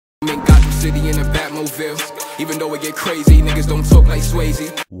City in a Batmobile. Even though it get crazy, niggas don't talk like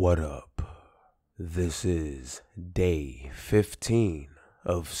Swayze. What up? This is day 15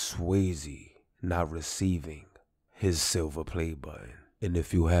 of Swayze not receiving his silver play button. And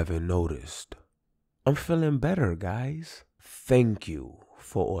if you haven't noticed, I'm feeling better, guys. Thank you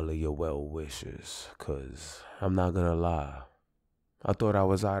for all of your well wishes, cause I'm not gonna lie, I thought I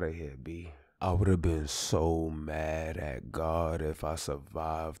was out of here, B. I would have been so mad at God if I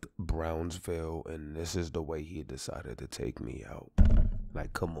survived Brownsville and this is the way he decided to take me out.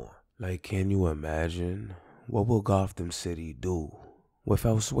 Like, come on. Like, can you imagine? What will Gotham City do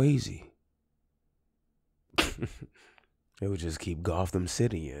without Swayze? It would just keep Gotham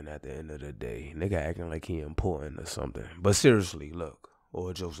City in at the end of the day. Nigga acting like he important or something. But seriously, look,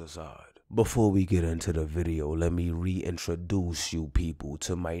 all jokes aside, before we get into the video, let me reintroduce you people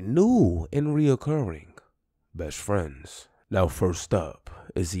to my new and reoccurring best friends. Now, first up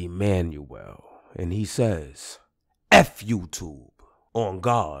is Emmanuel, and he says, F YouTube. On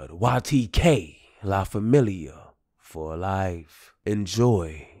God, YTK, La Familia, for life.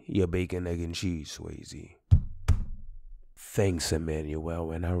 Enjoy your bacon, egg, and cheese, Swayze. Thanks,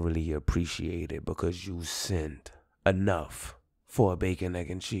 Emmanuel, and I really appreciate it because you sent enough for a bacon, egg,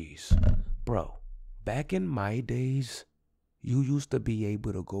 and cheese. Bro, back in my days, you used to be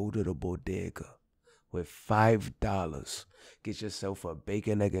able to go to the bodega with $5, get yourself a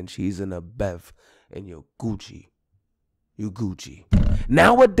bacon, egg, and cheese and a bev, and you're Gucci. You Gucci.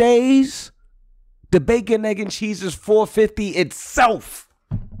 Nowadays, the bacon, egg, and cheese is $4.50 itself.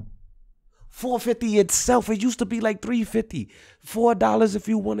 $4.50 itself. It used to be like $3.50. $4 if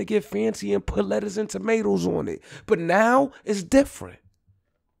you want to get fancy and put lettuce and tomatoes on it. But now, it's different.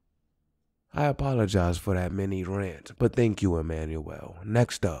 I apologize for that mini rant, but thank you, Emmanuel.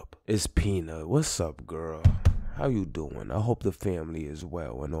 Next up is Peanut. What's up, girl? How you doing? I hope the family is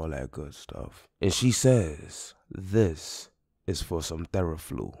well and all that good stuff. And she says, this is for some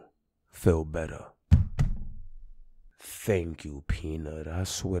Theraflu. Feel better. Thank you, Peanut. I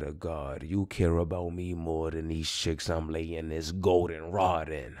swear to God, you care about me more than these chicks I'm laying this golden rod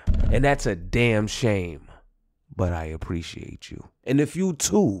in. And that's a damn shame. But I appreciate you. And if you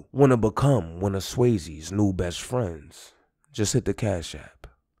too want to become one of Swayze's new best friends, just hit the Cash App.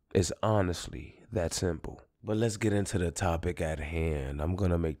 It's honestly that simple. But let's get into the topic at hand. I'm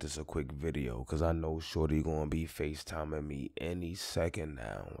gonna make this a quick video because I know Shorty gonna be FaceTiming me any second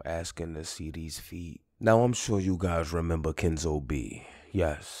now, asking to see these feet. Now, I'm sure you guys remember Kenzo B.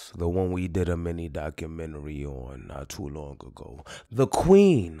 Yes, the one we did a mini documentary on not too long ago. The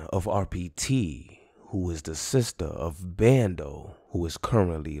queen of RPT, who is the sister of Bando, who is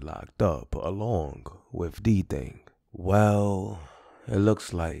currently locked up along with D-Thing. Well, it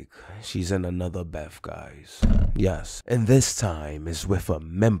looks like she's in another Beth, guys. Yes, and this time is with a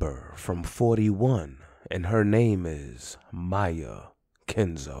member from 41, and her name is Maya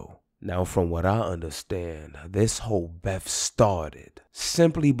Kenzo. Now, from what I understand, this whole Beth started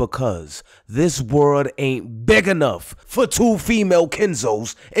simply because this world ain't big enough for two female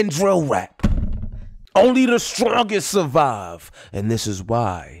Kenzos in drill rap. Only the strongest survive, and this is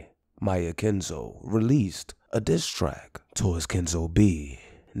why Maya Kenzo released a diss track towards Kenzo B,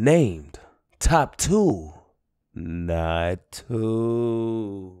 named Top 2, Not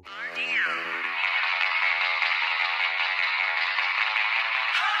 2.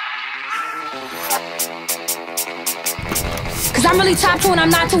 Cause I'm really top 2 and I'm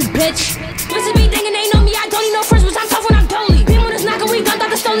not 2, bitch. Bitches be thinking they know me, I don't need no friends, but I'm tough when I'm dolly. Beam on this knocker, we done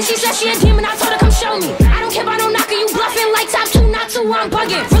thought the stolen. She said she a demon, I told her come show me. I don't care about no knocker, you bluffing like top 2, not 2, I'm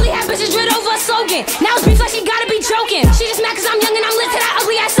bugging. Really have bitches rid over a slogan. Now it's beef like she gotta be joking. She just mad cause I'm young and I'm lit to that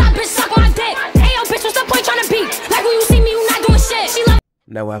ugly ass up, bitch suck my dick. Hey yo bitch, what's the point tryna beat? Like when you see me, you not doing shit. She love.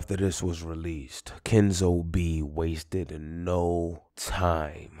 Now, after this was released, Kenzo B wasted no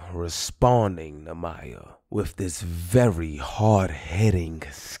time responding to Maya with this very hard-hitting,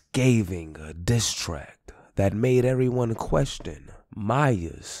 scathing diss track that made everyone question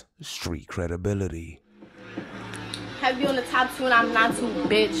Maya's street credibility. Have you on the top 2 and I'm not 2,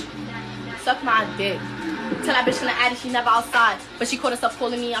 bitch. Suck my dick. Tell that bitch in the attic she never outside, but she caught herself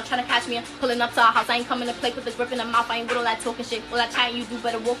calling me. I'm trying to catch me, pulling up to her house. I ain't coming to play with the grip in the mouth. I ain't with all that talking shit. All that chatting you do,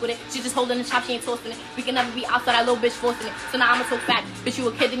 better walk with it. She just holding the chop, she ain't toasting it. We can never be outside, that little bitch forcing it. So now I'ma talk back. Bitch, you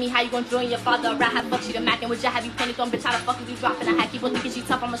a kid to me, how you gonna join your father? A rat, how fuck she the Mac, and with ya have you panicked on, bitch, how the fuck you dropping a hat? Keep on thinking she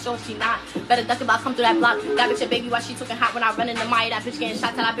tough, I'ma show she not. Better duck about come through that block. That bitch a baby while she talking hot when I run in the Maya. That bitch getting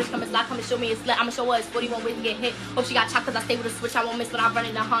shot, tell that bitch come and slide, come and show me it's lit. I'ma show her it's 41 ways to get hit. Hope she got chopped cause I stay with a switch, I won't miss when I run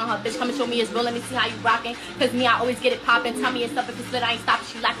in the her bitch, come and show me it's real, let me see how you rocking. Cause me, I always get it poppin'. Tell me it's up if it's lit, I ain't stoppin'.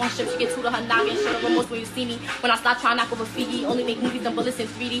 She lack on ship, she get two to her noggin. Show the remorse when you see me. When I start trying to knock over Figgy, only make movies and bullets in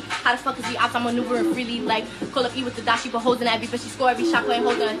 3D. How the fuck is we ops? I'm maneuvering freely. Like, call up E with the dot, she put holes in every, but she score every shot, playing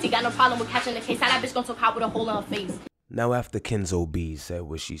holes in her T. Got no problem with catching the case. How that bitch gon' talk hot with a hole in her face? Now after Kenzo B said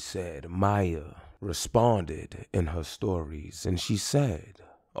what she said, Maya responded in her stories, and she said,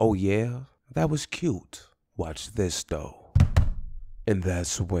 "Oh yeah, that was cute. Watch this though." And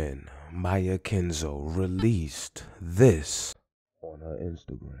that's when Maya Kenzo released this on her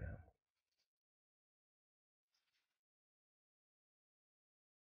Instagram.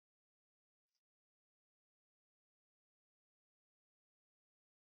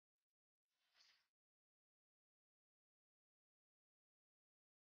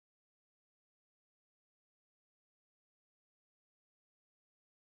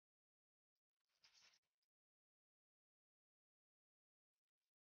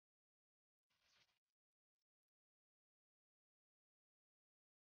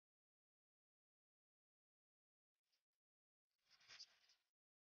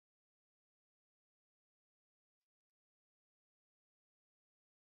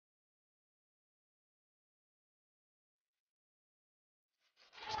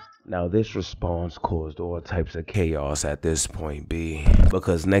 Now this response caused all types of chaos at this point, B.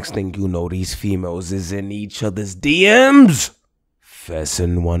 Because next thing you know, these females is in each other's DMs,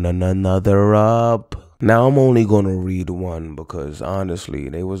 fessing one another up. Now I'm only gonna read one because honestly,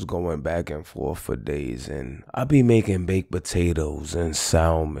 they was going back and forth for days, and I be making baked potatoes and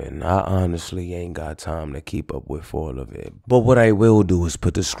salmon. I honestly ain't got time to keep up with all of it. But what I will do is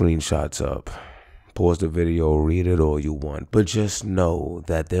put the screenshots up. Pause the video, read it all you want, but just know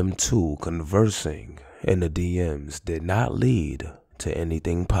that them two conversing in the DMs did not lead to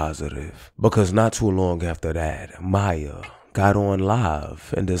anything positive. Because not too long after that, Maya got on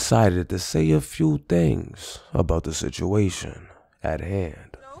live and decided to say a few things about the situation at hand.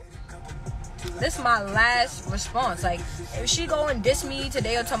 This is my last response. Like, if she go and diss me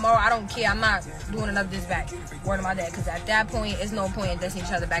today or tomorrow, I don't care. I'm not doing another diss back. Word of my dad. Because at that point, it's no point in dissing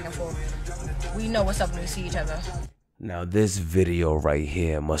each other back and forth. We know what's up when we see each other. Now this video right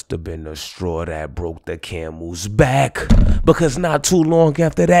here must have been the straw that broke the camel's back. Because not too long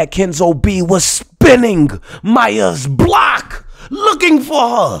after that, Kenzo B was spinning Maya's block, looking for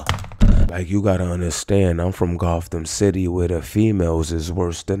her. Like, you gotta understand, I'm from Gotham City where the females is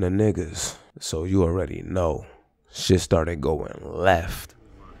worse than the niggas. So you already know, shit started going left.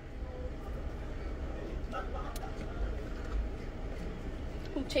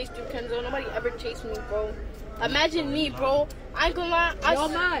 Who chased you, Kenzo? Nobody ever chased me, bro. Imagine me, bro. I ain't gonna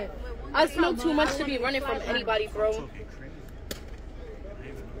lie. I smoke too much to be running from anybody, bro.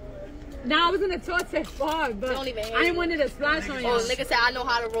 Nah, I was gonna toss it far, but Don't even I didn't want it to splash on you. Oh, nigga said I know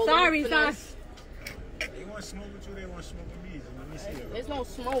how to roll. Sorry. They want to smoke with you, they want to smoke with me. Let me see it. There's no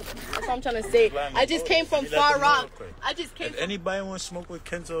smoke. That's what I'm trying to say. I just came from Far Rock. If anybody want to smoke with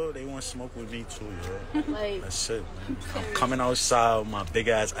Kenzo, they want to smoke with me too, yo. Like, that's it, man. I'm coming outside with my big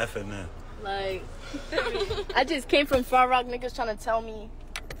ass FNN. Like, I just came from Far Rock. Niggas trying to tell me,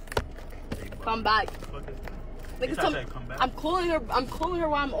 come back. Niggas tell me, I'm calling her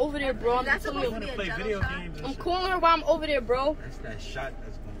while I'm over there, bro. I'm telling you. Play video games. I'm calling her while I'm over there, bro. That's that shot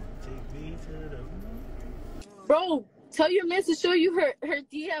that's gonna take me to the. Bro, tell your man to show you her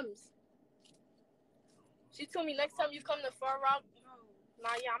DMs. She told me next time you come to Far Rock. Nah,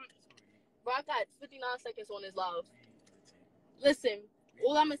 yeah, bro, I got 59 seconds on this live. Listen,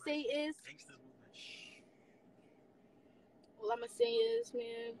 all I'ma say is,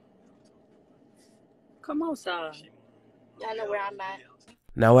 man, Come outside. y'all know where I'm at.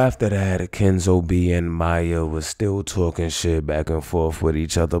 Now after that, Kenzo B and Maya was still talking shit back and forth with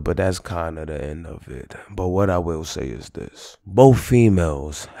each other, but that's kind of the end of it. But what I will say is this. Both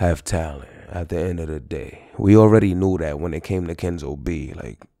females have talent at the end of the day. We already knew that when it came to Kenzo B,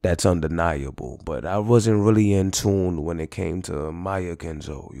 like, that's undeniable. But I wasn't really in tune when it came to Maya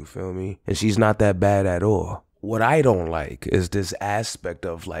Kenzo, you feel me? And she's not that bad at all. What I don't like is this aspect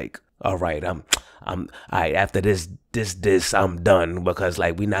of like, all right, after this, I'm done, because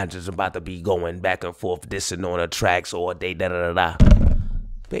like we not just about to be going back and forth dissing on the tracks all day, da da da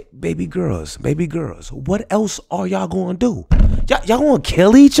da. Baby girls, what else are y'all gonna do? Y'all gonna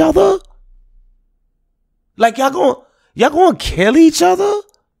kill each other? Like y'all gonna kill each other?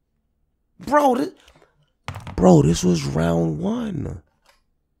 Bro, this was round one.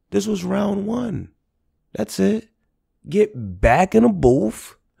 That's it. Get back in the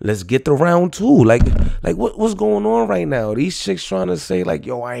booth. Let's get to round two. Like what's going on right now? These chicks trying to say like,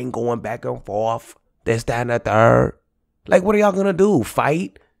 yo, I ain't going back and forth. This, that, and the third. Like, what are y'all gonna do?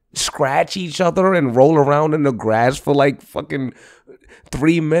 Fight? scratch each other and roll around in the grass for like fucking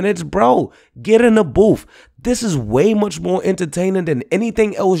 3 minutes? Bro, get in the booth. This is way much more entertaining than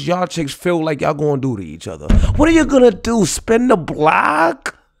anything else y'all chicks feel like y'all gonna do to each other. What are you gonna do? Spin the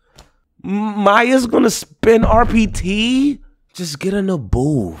block? Maya's gonna spin RPT? Just get in the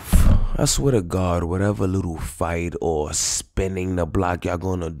booth. I swear to God, whatever little fight or spinning the block y'all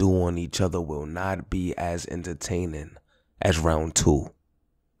gonna do on each other will not be as entertaining as round 2.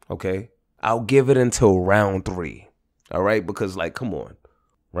 Okay? I'll give it until round 3. All right? Because, like, come on.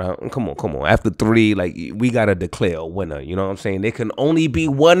 Come on. After 3, like, we gotta declare a winner. You know what I'm saying? There can only be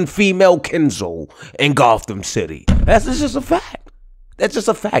one female Kenzo in Gotham City. That's just a fact. That's just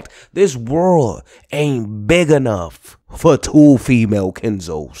a fact. This world ain't big enough for 2 female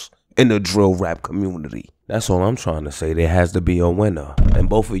Kenzos in the drill rap community. That's all I'm trying to say. There has to be a winner. And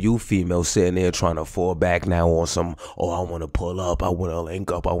both of you females sitting there trying to fall back now on some, oh, I want to pull up, I want to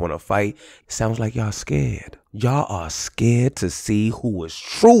link up, I want to fight. Sounds like y'all scared. Y'all are scared to see who is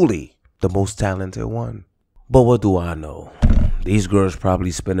truly the most talented one. But what do I know? These girls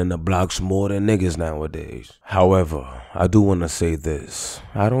probably spinning the blocks more than niggas nowadays. However, I do want to say this.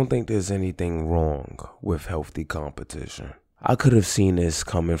 I don't think there's anything wrong with healthy competition. I could have seen this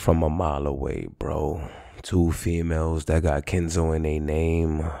coming from a mile away, bro. 2 females that got Kenzo in their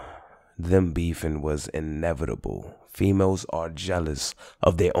name. Them beefing was inevitable. Females are jealous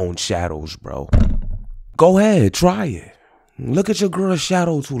of their own shadows, bro. Go ahead, try it. Look at your girl's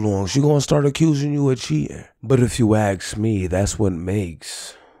shadow too long. She gonna start accusing you of cheating. But if you ask me, that's what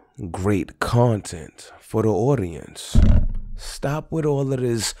makes great content for the audience. Stop with all of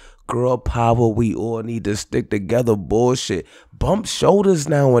this girl power, we all need to stick together bullshit. Bump shoulders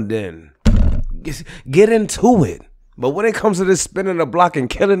now and then. Get into it. But when it comes to this spinning the block and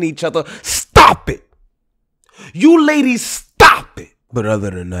killing each other, stop it. You ladies, stop it. But other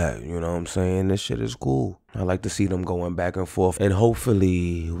than that, you know what I'm saying? This shit is cool. I like to see them going back and forth. And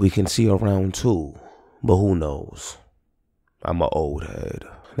hopefully we can see a round 2. But who knows? I'm an old head.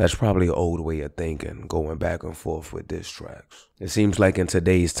 That's probably an old way of thinking, going back and forth with diss tracks. It seems like in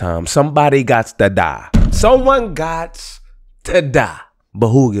today's time, somebody got to die. Someone got to die. But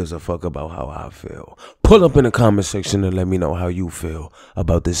who gives a fuck about how I feel? Pull up in the comment section and let me know how you feel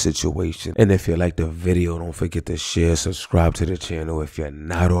about this situation. And if you like the video, don't forget to share, subscribe to the channel if you're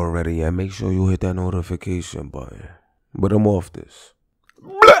not already, and make sure you hit that notification button. But I'm off this.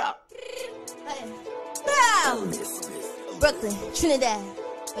 Brooklyn, Trinidad.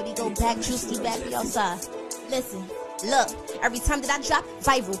 Baby, go back, juicy, back, we outside. Listen. Look, every time that I drop,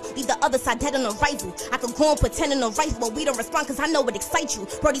 viral. Leave the other side dead on arrival. I could go on pretending no right, but we don't respond cause I know it excites you.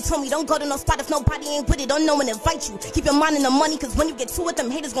 Brody told me don't go to no spot if nobody ain't with it, don't know and invite you. Keep your mind in the money cause when you get to it, them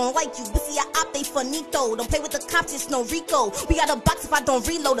haters gon' like you. But see, I op, they finito. Don't play with the cops, it's no Rico. We got a box if I don't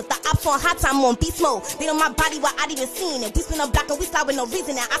reload. If the ops on hot time, on beast mode. They know my body without even seeing it. We spin a block and we slide with no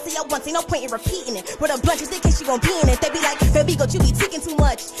reason. And I say it once, ain't no point in repeating it. With a blunt just in case she gon' be in it. They be like, baby, go, you be tweaking too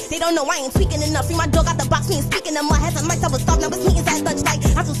much. They don't know I ain't tweaking enough. See, my dog got the box, we ain't speaking them. I had some mics, I was soft, now it's meetings at lunch. Like,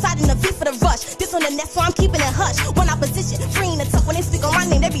 I'm too side in the beat for the rush. This on the net, so I'm keeping it hush. One opposition, free in the tuck. When they speak on my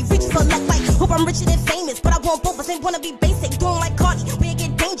name, they be reaching for luck. Like, hope I'm richer than famous, but I want both, but they wanna be basic. Doing like Cardi, where it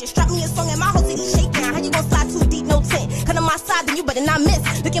get dangerous. Drop me a song and my whole city shaking. How you gon' slide too deep, no tent? Cut on my side, then you better not miss.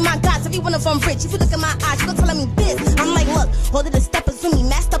 Look at my guys, every one of them rich. If you look at my eyes, you gon' tell me this. I'm like, look, all of the steppers with me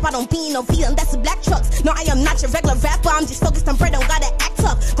masked up. I don't be in no V, that's the black trucks. No, I am not your regular rapper. I'm just focused on bread, don't gotta act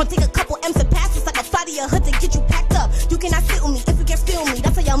tough. Gonna take a couple M's and pass. It's like a fly to your hood to get you packed up. You cannot sit with me if you can't feel me.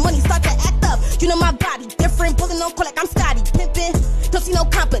 That's how your money start to act up. You know my body different, pulling on call like I'm Scotty pimpin'. Don't see no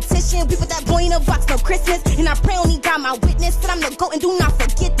competition. We put that boy in a box, no Christmas. And I pray only God my witness. Said I'm the GOAT and do not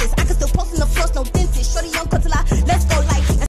forget this. I can still post in the floors, no dentist. Shorty young.